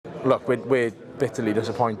look, we're bitterly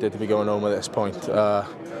disappointed to be going home at this point.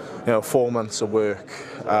 4 months of work,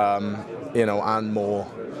 and more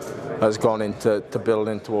has gone into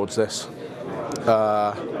building towards this.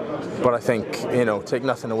 But I think, take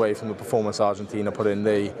nothing away from the performance Argentina put in.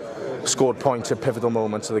 They scored points at pivotal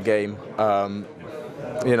moments of the game.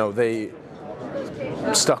 They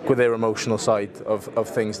stuck with their emotional side of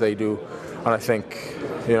things they do, and I think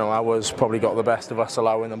ours probably got the best of us,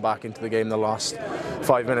 allowing them back into the game the last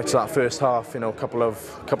 5 minutes of that first half. A couple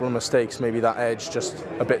of mistakes, maybe that edge just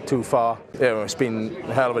a bit too far. It's been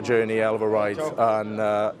a hell of a journey, hell of a ride, and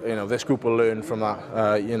this group will learn from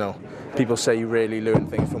that. People say you really learn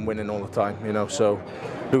things from winning all the time. So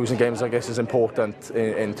losing games, I guess, is important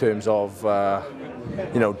in terms of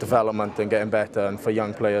development and getting better, and for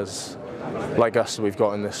young players like us that we've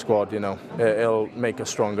got in this squad, it'll make us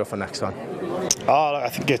stronger for next time. I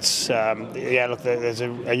think it's look, there's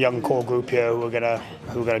a young core group here who are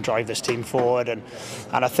gonna drive this team forward, and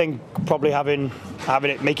I think probably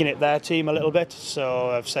making it their team a little bit.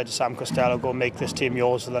 So I've said to Sam Costello, go make this team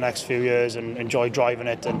yours for the next few years and enjoy driving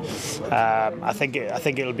it. And I think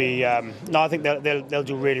it'll be I think they'll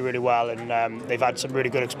do really well, and they've had some really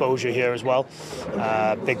good exposure here as well,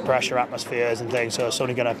 big pressure atmospheres and things. So it's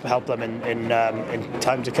only going to help them in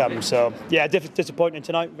time to come. So yeah, disappointing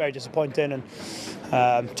tonight, very disappointing, and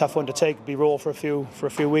tough one to take. Be raw for a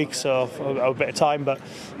few weeks, so a bit of time, but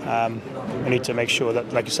we need to make sure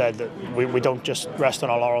that, like you said, that we don't just rest on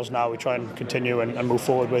our laurels now. We try and continue and move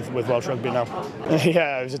forward with Welsh rugby now.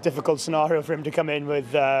 Yeah, it was a difficult scenario for him to come in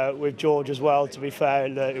with George as well. To be fair,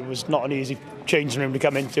 it was not an easy changing room to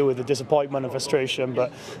come into, with the disappointment and frustration.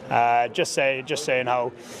 But just saying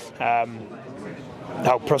how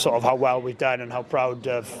well we've done and how proud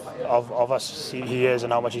of us he is,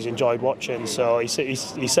 and how much he's enjoyed watching. So he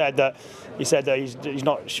said that he's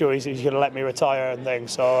not sure he's going to let me retire and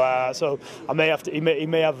things. So I may have to. He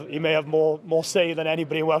may have more say than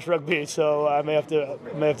anybody in Welsh rugby. So I may have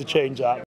to change that.